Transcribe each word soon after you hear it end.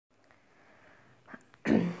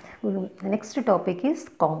Next topic is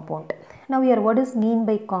compound. Now here what is mean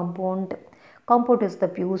by compound? Compound is the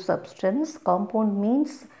pure substance. Compound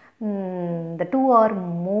means the two or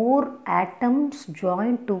more atoms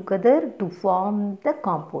joined together to form the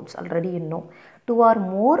compounds. Already you know. Two or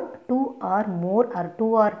more or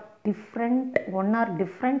two are different, one or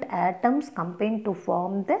different atoms combined to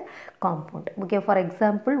form the compound. Okay, for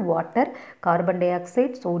example, water, carbon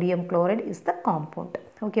dioxide, sodium chloride is the compound.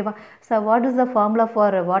 Okay, so what is the formula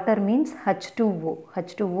for water? Means H2O.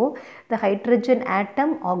 H2O, the hydrogen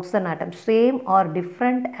atom, oxygen atom, same or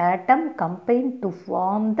different atom combined to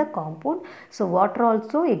form the compound. So water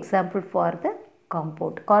also example for the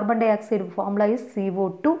compound. Carbon dioxide formula is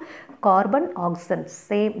CO2, carbon, oxygen,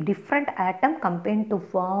 same different atom combined to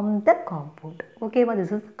form the compound. Okay, well,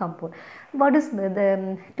 this is the compound. What is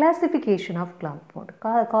the classification of compound?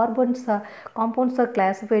 Compounds are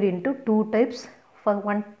classified into two types.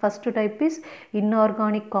 First type is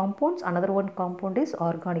inorganic compounds, another one compound is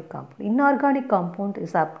organic compound. Inorganic compound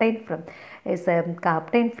is obtained from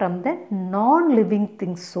the non-living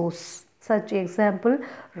thing source. Such example,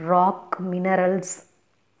 rock, minerals.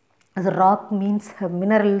 As rock means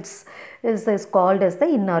minerals is called as the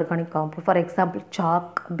inorganic compound. For example,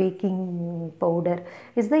 chalk, baking powder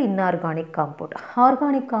is the inorganic compound.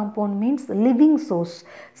 Organic compound means living source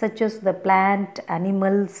such as the plant,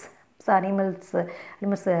 animals. So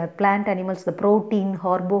plant animals, the protein,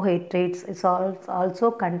 carbohydrates is also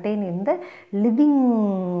contained in the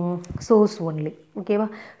living source only. Okay,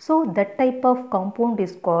 so that type of compound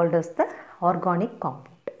is called as the organic compound.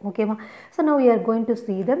 Okay, so now we are going to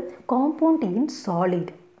see the compound in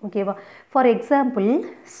solid. Okay, for example,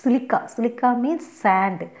 silica. Silica means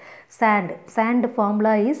sand. Sand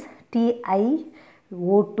formula is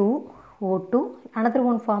TiO2. Another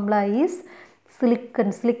one formula is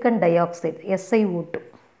silicon dioxide, SiO2.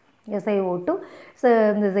 So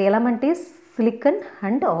the element is silicon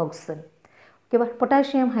and oxygen. Okay,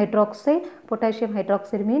 potassium hydroxide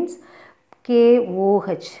means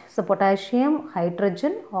KOH. So potassium,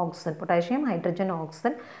 hydrogen, oxygen.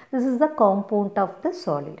 This is the compound of the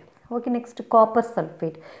solid. Okay, next copper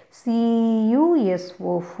sulfate.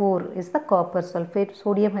 CuSO4 is the copper sulfate.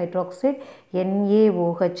 Sodium hydroxide,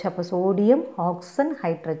 NaOH. Sodium, oxygen,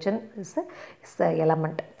 hydrogen is the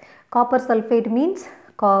element. Copper sulfate means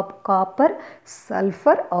copper,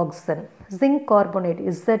 sulfur, oxygen. Zinc carbonate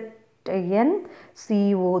is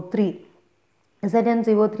ZnCO3.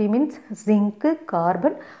 ZnCO3 means zinc,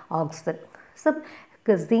 carbon, oxygen. So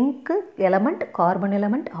zinc element, carbon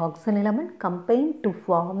element, oxygen element combined to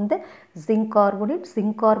form the zinc carbonate.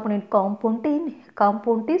 Zinc carbonate compound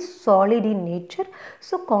is solid in nature.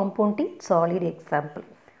 So compound in solid example.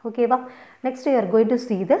 Okay, next we are going to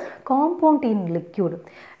see the compound in liquid.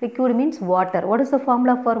 Liquid means water. What is the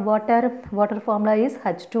formula for water? Water formula is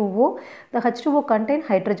H2O. The H2O contains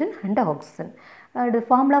hydrogen and oxygen. The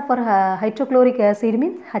formula for hydrochloric acid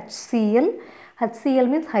means HCl. HCl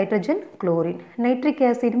means hydrogen chlorine. Nitric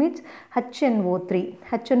acid means HNO3.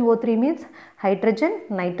 HNO3 means hydrogen,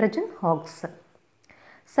 nitrogen, oxygen.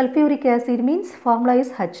 Sulfuric acid means formula is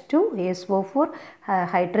H2SO4,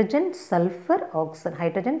 hydrogen, sulfur, oxygen.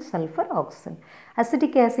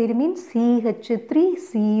 Acetic acid means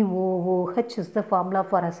CH3COOH is the formula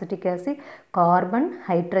for acetic acid. Carbon,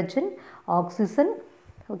 hydrogen, oxygen.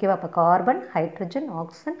 Okay, carbon, hydrogen,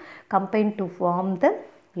 oxygen combined to form the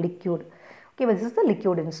liquid. Okay, this is the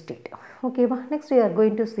liquid in state. Okay, next we are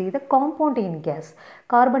going to see the compound in gas.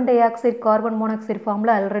 Carbon dioxide, carbon monoxide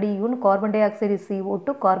formula already you know. Carbon dioxide is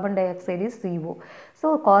CO2, carbon dioxide is CO.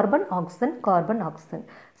 So carbon, oxygen.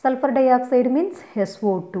 Sulfur dioxide means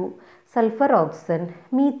SO2. Sulfur, oxygen.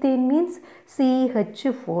 Methane means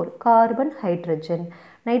CH4, carbon, hydrogen.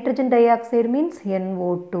 Nitrogen dioxide means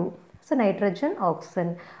NO2. So nitrogen,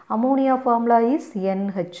 oxygen. Ammonia formula is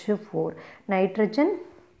NH4, nitrogen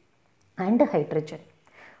and hydrogen.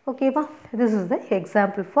 Okay, this is the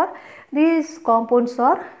example for these compounds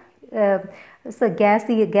are gas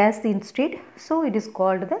in state. So it is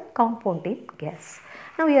called the compound in gas.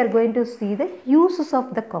 Now we are going to see the uses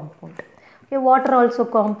of the compound. Okay, water also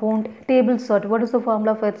compound. Table salt. What is the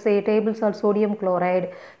formula for say table salt? Sodium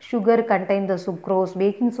chloride. Sugar contain the sucrose.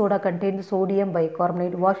 Baking soda contain the sodium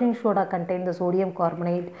bicarbonate. Washing soda contain the sodium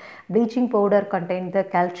carbonate. Bleaching powder contain the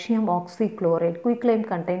calcium oxychloride. Quicklime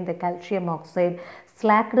contain the calcium oxide.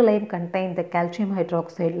 Slacked lime contain the calcium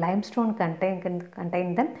hydroxide. Limestone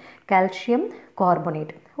contain the calcium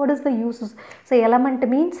carbonate. What is the uses? So element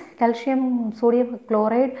means calcium, sodium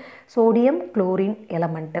chloride, sodium chlorine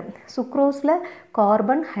element. Sucrose la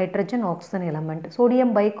carbon, hydrogen, oxygen element.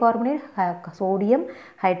 Sodium bicarbonate, sodium,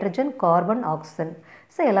 hydrogen, carbon, oxygen.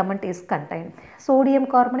 So element is contained. Sodium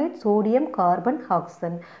carbonate, sodium, carbon,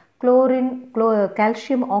 oxygen. Chlorine,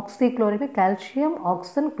 calcium oxychloride, calcium,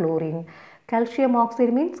 oxygen, chlorine. Calcium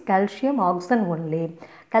oxide means calcium, oxygen only.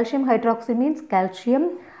 Calcium hydroxide means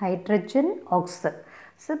calcium, hydrogen, oxygen.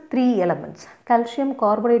 So 3 elements. Calcium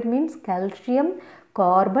carbonate means calcium,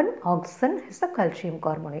 carbon, oxygen is the calcium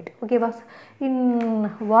carbonate. Okay,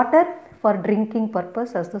 in water for drinking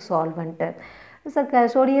purpose as the solvent. So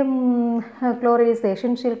sodium chloride is the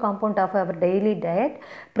essential component of our daily diet,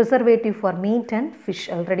 preservative for meat and fish.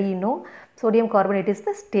 Already you know, sodium carbonate is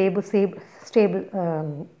the table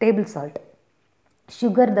salt.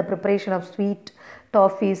 Sugar, the preparation of sweet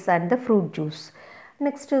toffees and the fruit juice.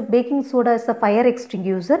 Next, baking soda is a fire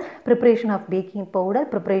extinguisher, preparation of baking powder,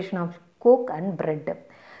 preparation of coke and bread.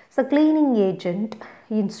 So cleaning agent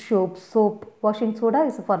in soap, washing soda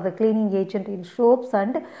is for the cleaning agent in soaps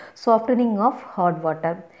and softening of hot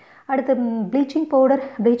water. And the bleaching powder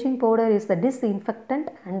is the disinfectant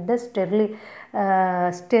and the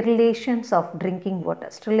sterilizations of drinking water.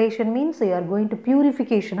 Sterilization means you are going to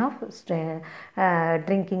purification of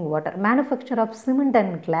drinking water. Manufacture of cement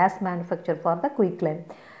and glass manufacture for the quicklime.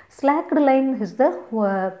 Slacked lime is the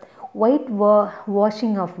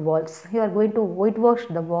whitewashing of walls. You are going to whitewash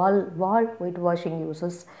the wall whitewashing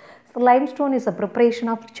uses. So limestone is a preparation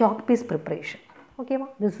of chalk piece preparation. Okay,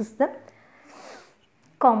 this is the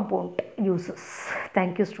compound uses.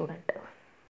 Thank you, student.